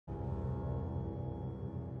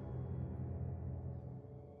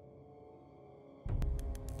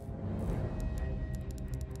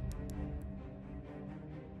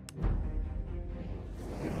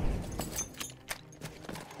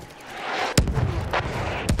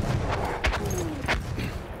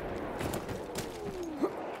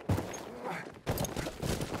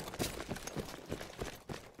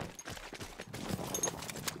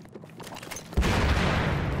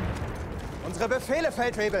Unsere Befehle,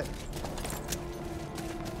 Feldwebel!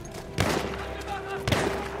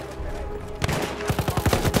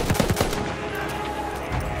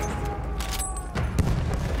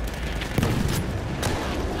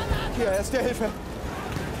 Hier, Erste Hilfe!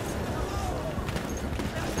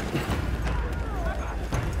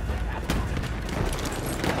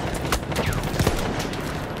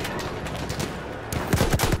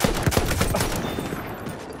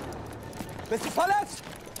 Bist du verletzt?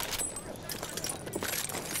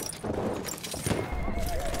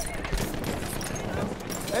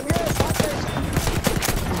 MG, fertig!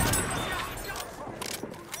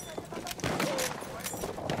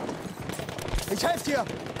 Ich helfe dir!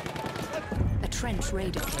 A trench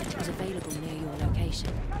radar kit is available near your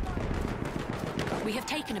location. We have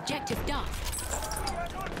taken objective Duff.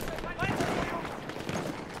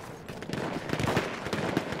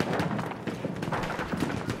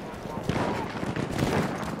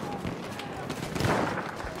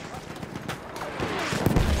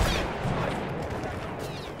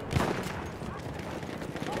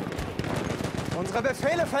 Unsere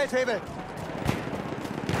Befehle, Feldwebel!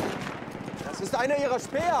 Das ist einer ihrer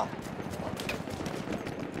Speer!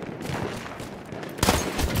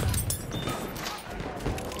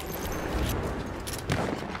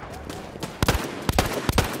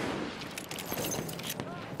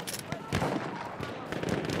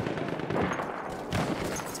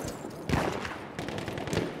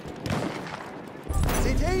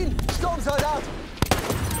 Seht ihr ihn? Sturmsoldat!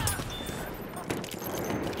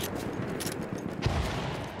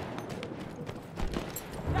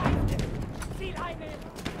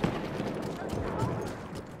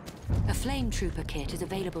 A flame trooper kit is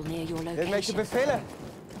available near your Irgendwelche location. Befehle?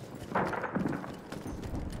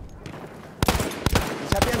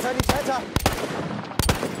 Ich habe hier einen Sanitäter!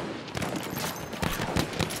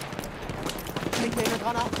 Leg mir eine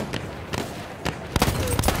Granate!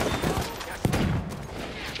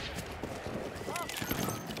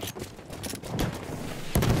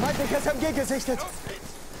 Feindliches MG gesichtet!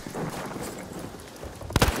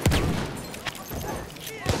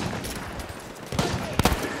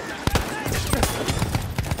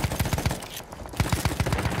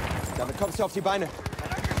 Damit kommst du auf die Beine.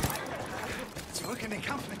 Zurück in den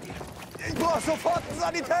Kampf mit dir. Ich brauche sofort einen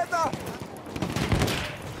Sanitäter!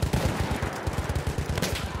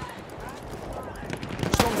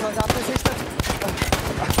 Sturmsoldat gesichtet!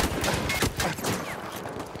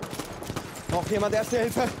 Braucht jemand Erste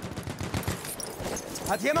Hilfe?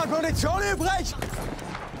 Hat jemand Munition übrig?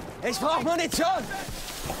 Ich brauche Munition!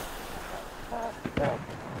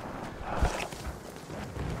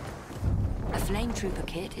 A flame trooper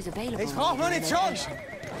kit is available. Ich brauche near your Munition! location.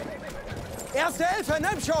 Erste Hilfe,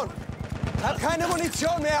 nimm schon! Hab keine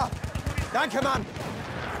Munition mehr! Danke, Mann!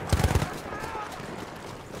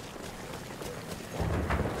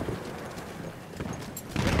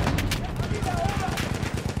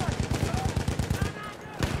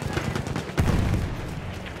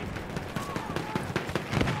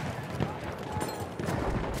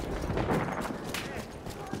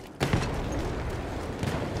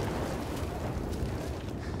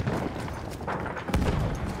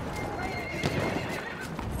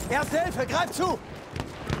 Erste Hilfe, greif zu!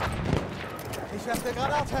 Ich werfe eine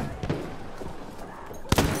Granate!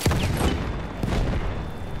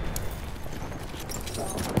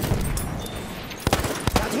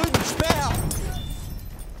 Da drüben, Speer!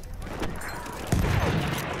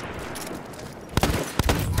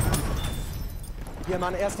 Hier,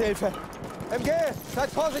 Mann, Erste Hilfe! MG, seid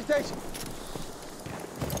vorsichtig!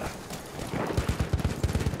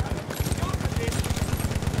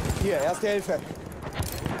 Hier, Erste Hilfe!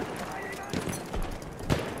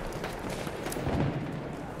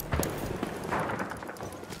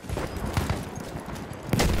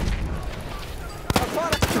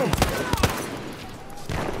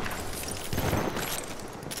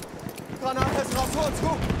 Granate ist raus, vor uns,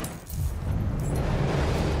 gut!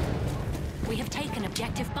 We have taken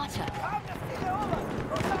objective Butter.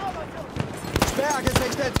 Speer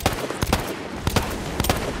gesichtet!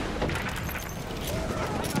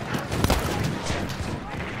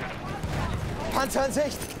 Panzer in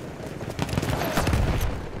Sicht!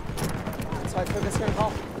 Zeit für ein bisschen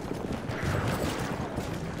Rauch.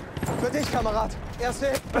 Für dich, Kamerad. Erste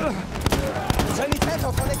Hilfe.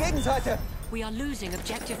 Sanitäter von der Gegenseite. We are losing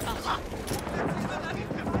objective Butter.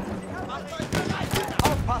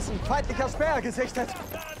 Aufpassen, feindlicher Speer gesichtet.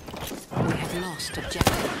 We have lost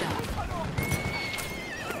objective Duff.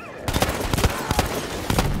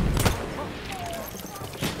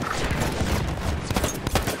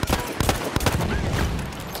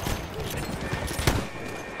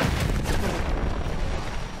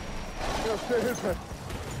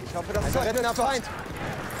 Ich hoffe, das ist ein rettender Feind.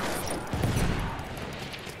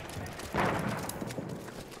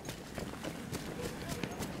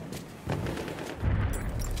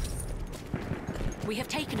 We have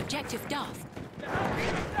taken objective Duff.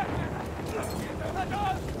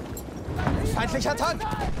 Feindlicher Tank!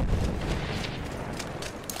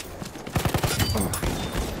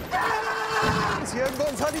 Ist hier irgendwo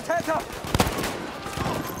ein Sanitäter?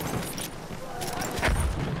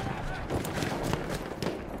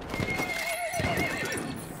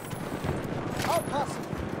 Aufpassen!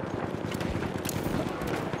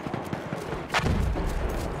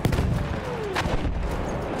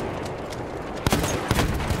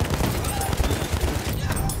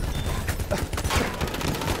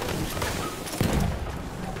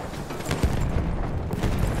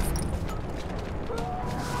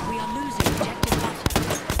 We are losing objective butter.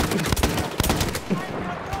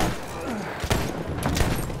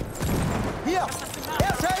 Hier!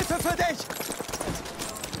 Erste Hilfe für dich!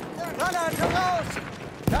 Granate raus!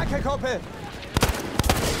 Danke, Kumpel!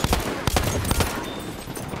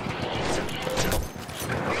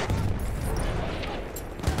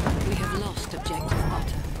 We have lost objective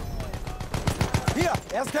butter. Hier!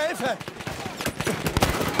 Erste Hilfe!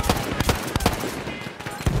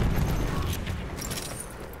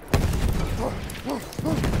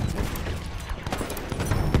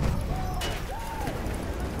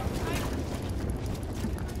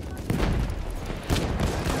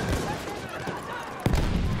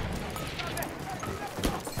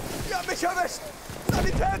 Die haben mich erwischt!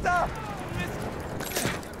 Sanitäter!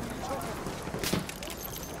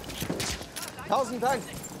 1000 Dank!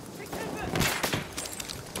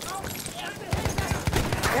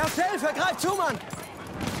 Erste Hilfe! Greif zu, Mann!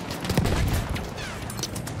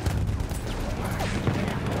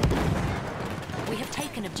 We have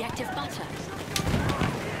taken objective butter.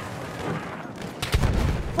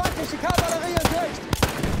 Feindliche Kavallerie in Sicht!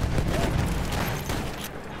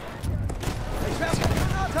 Ich werfe eine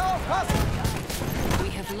Granate auf! Passen! We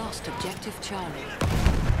have lost objective Charlie.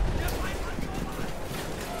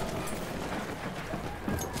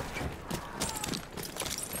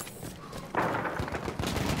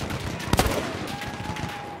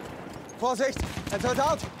 Vorsicht! Ein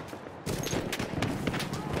Soldat!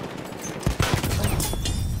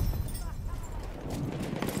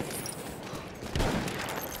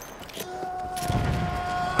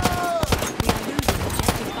 We are losing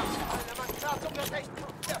objective butter.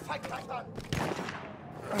 Der Feind greift an.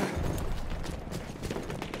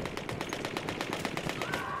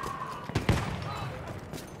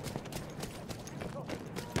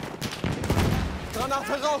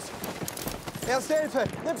 Granate raus! Erste Hilfe!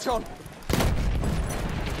 Nimm schon!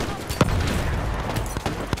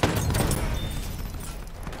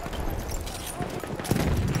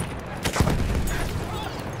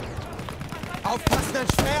 Aufpassen, ein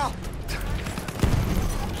Speer!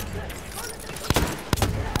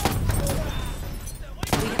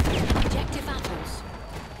 We have taken objective apples.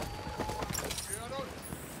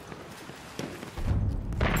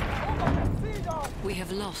 We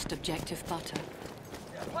have lost objective butter.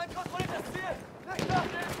 Der Feind kontrolliert das Ziel! Richter!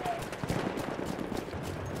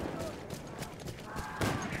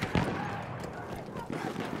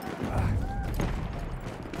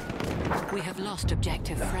 We have lost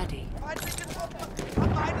objective Freddy. Feindlich getroffen.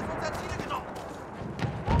 Haben eines unserer Ziele genommen.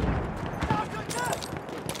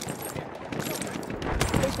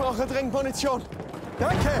 Ich brauche dringend Munition!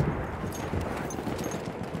 Danke!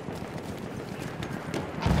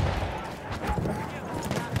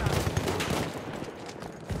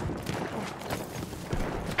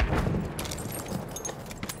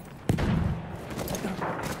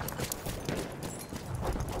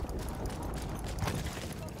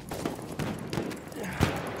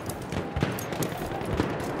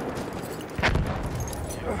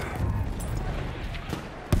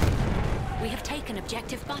 We have taken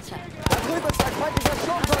objective butter. Da drüben ist ein feindlicher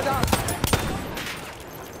Sturmsoldat!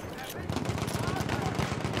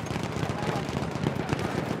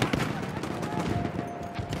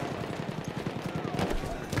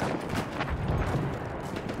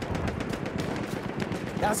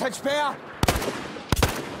 Da ist ein Speer!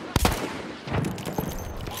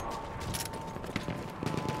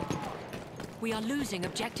 We are losing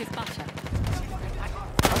objective butter.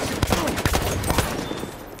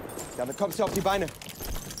 Damit kommst du auf die Beine.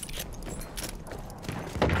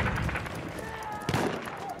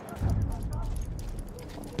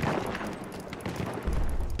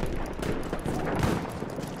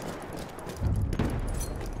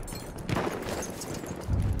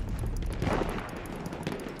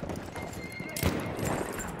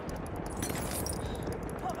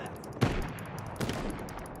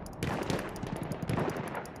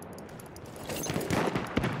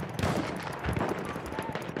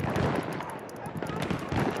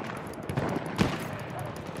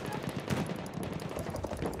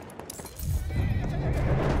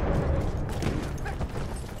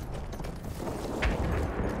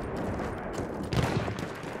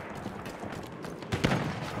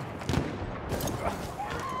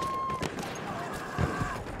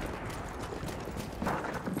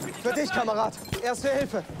 dich, Kamerad. Erste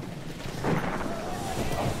Hilfe.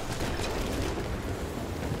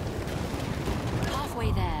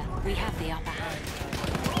 Halfway there, we have the upper hand.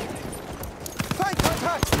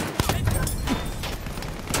 Feindkontakt!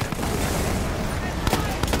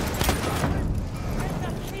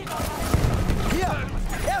 Hier!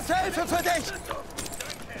 Erste Hilfe für dich!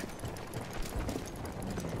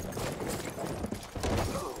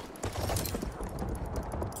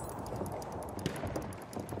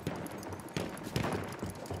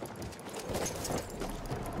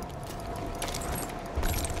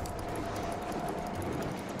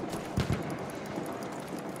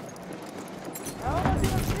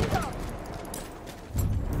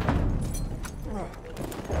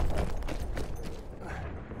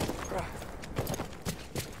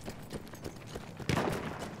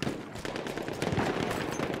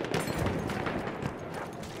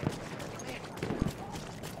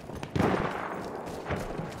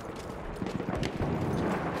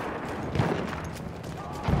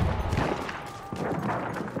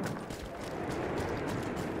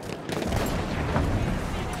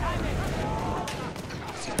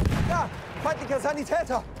 Feindlicher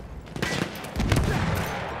Sanitäter!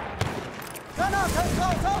 Granate ist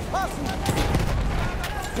raus, aufpassen!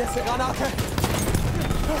 Nächste Granate!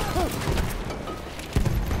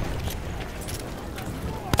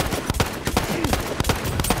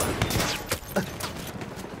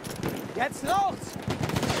 Jetzt raus!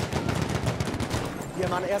 Hier,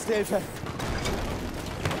 Mann, Erste Hilfe!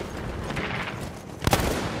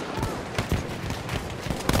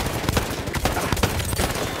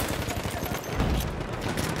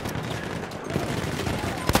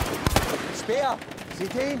 Speer!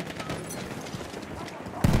 Seht ihr ihn?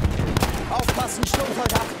 Aufpassen,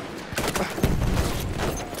 Sturmsoldat!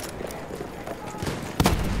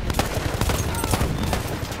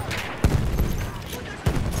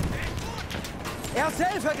 Erste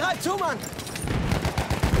Hilfe, greif zu, Mann!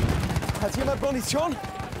 Hat jemand Munition?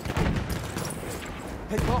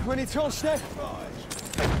 Ich brauche Munition, schnell!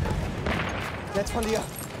 Jetzt von dir!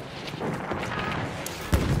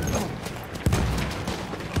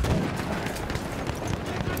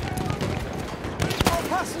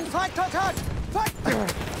 Aufpassen, Feindkontakt! Feind! Mal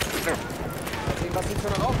sehen, was ich für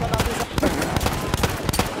eine Rauchgranate ist.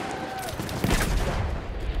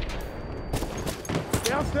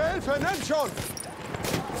 Erste Hilfe, nimm schon!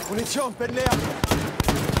 Munition, bin leer!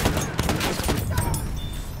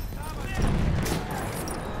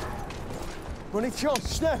 Munition,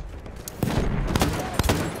 schnell!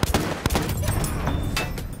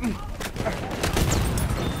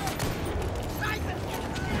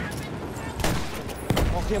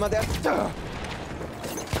 Braucht jemand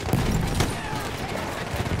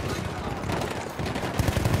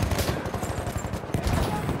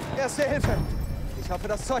Erste Hilfe! Ich hoffe,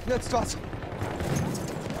 das Zeug nützt was.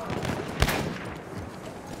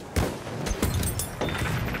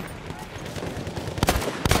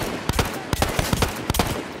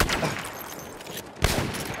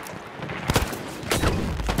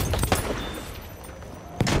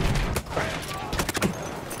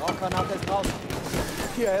 Rauchgranate ist draußen.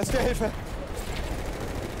 Hier, Erste Hilfe.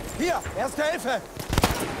 Hier, Erste Hilfe.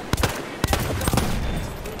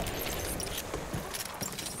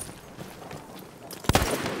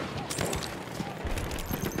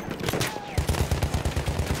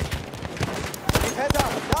 Die Vetter,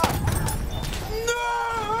 da.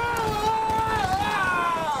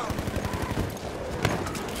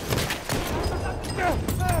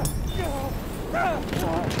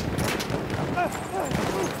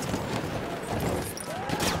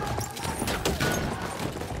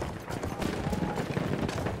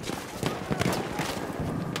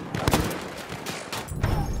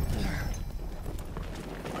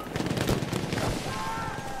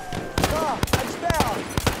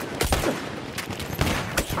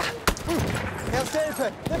 Erste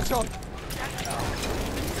Hilfe, nimm schon!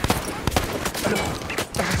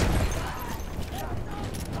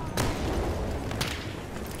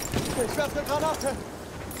 Ich werfe eine Granate!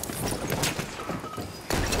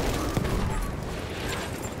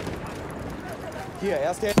 Hier,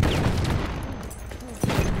 Erste Hilfe!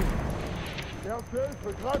 Erste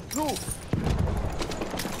Hilfe, greif zu!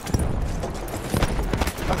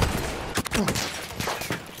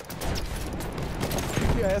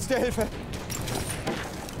 Hier, Erste Hilfe!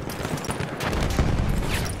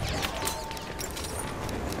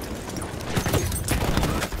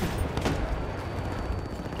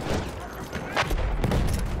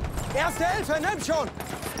 Erste Hilfe, nimm schon!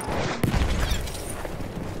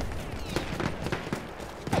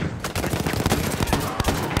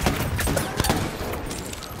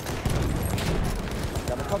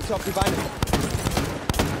 Damit kommst dich auf die Beine.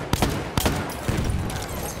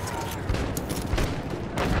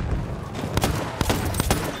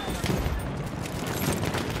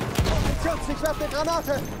 Jungs, ich werfe eine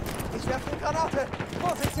Granate! Ich werfe eine Granate!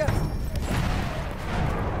 Vorsicht jetzt!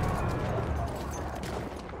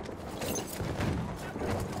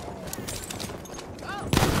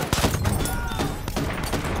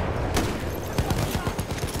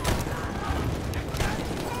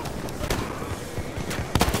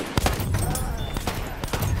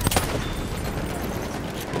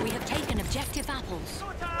 We have taken objective apples.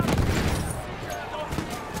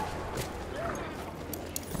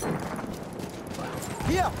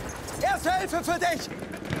 Hier! Erste Hilfe für dich!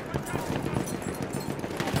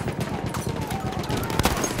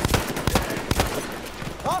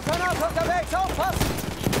 Granate unterwegs! Aufpassen!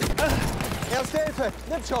 Erste Hilfe!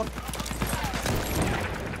 Nimm schon!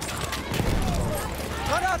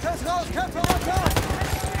 Granate ist raus! Köpfe runter!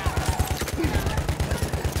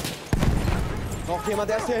 Braucht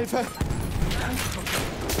jemand Erste Hilfe?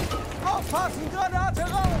 Aufpassen! Granate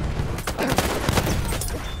raus!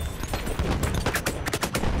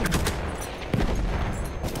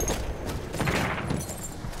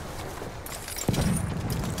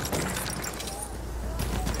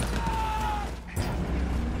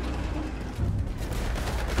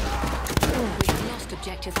 We've lost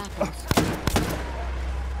objective apples.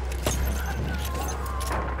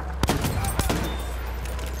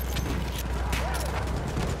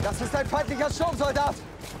 Das ist ein feindlicher Sturmsoldat!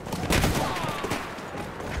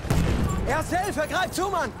 Erste Hilfe! Greif zu,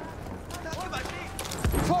 Mann!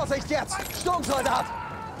 Vorsicht jetzt! Sturmsoldat!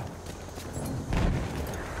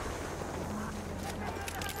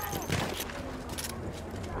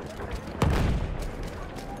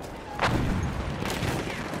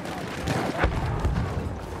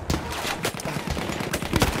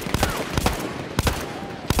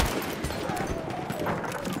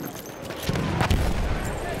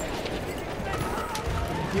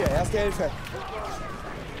 Hier, Erste Hilfe.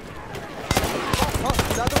 Oh,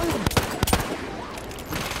 da drüben.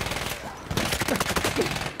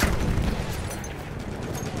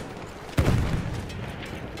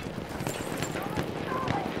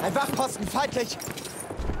 Ein Wachposten, feindlich.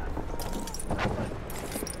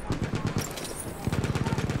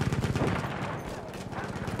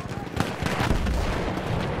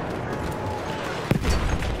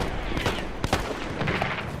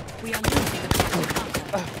 We are losing objective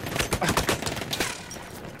apples.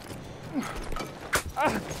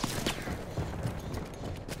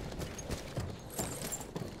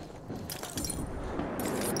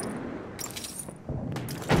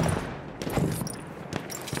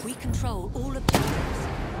 We control all objectives.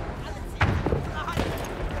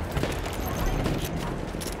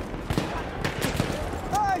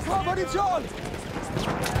 Ah, ich brauche Munition!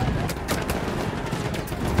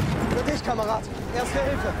 Für dich, Kamerad. Erste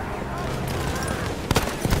Hilfe.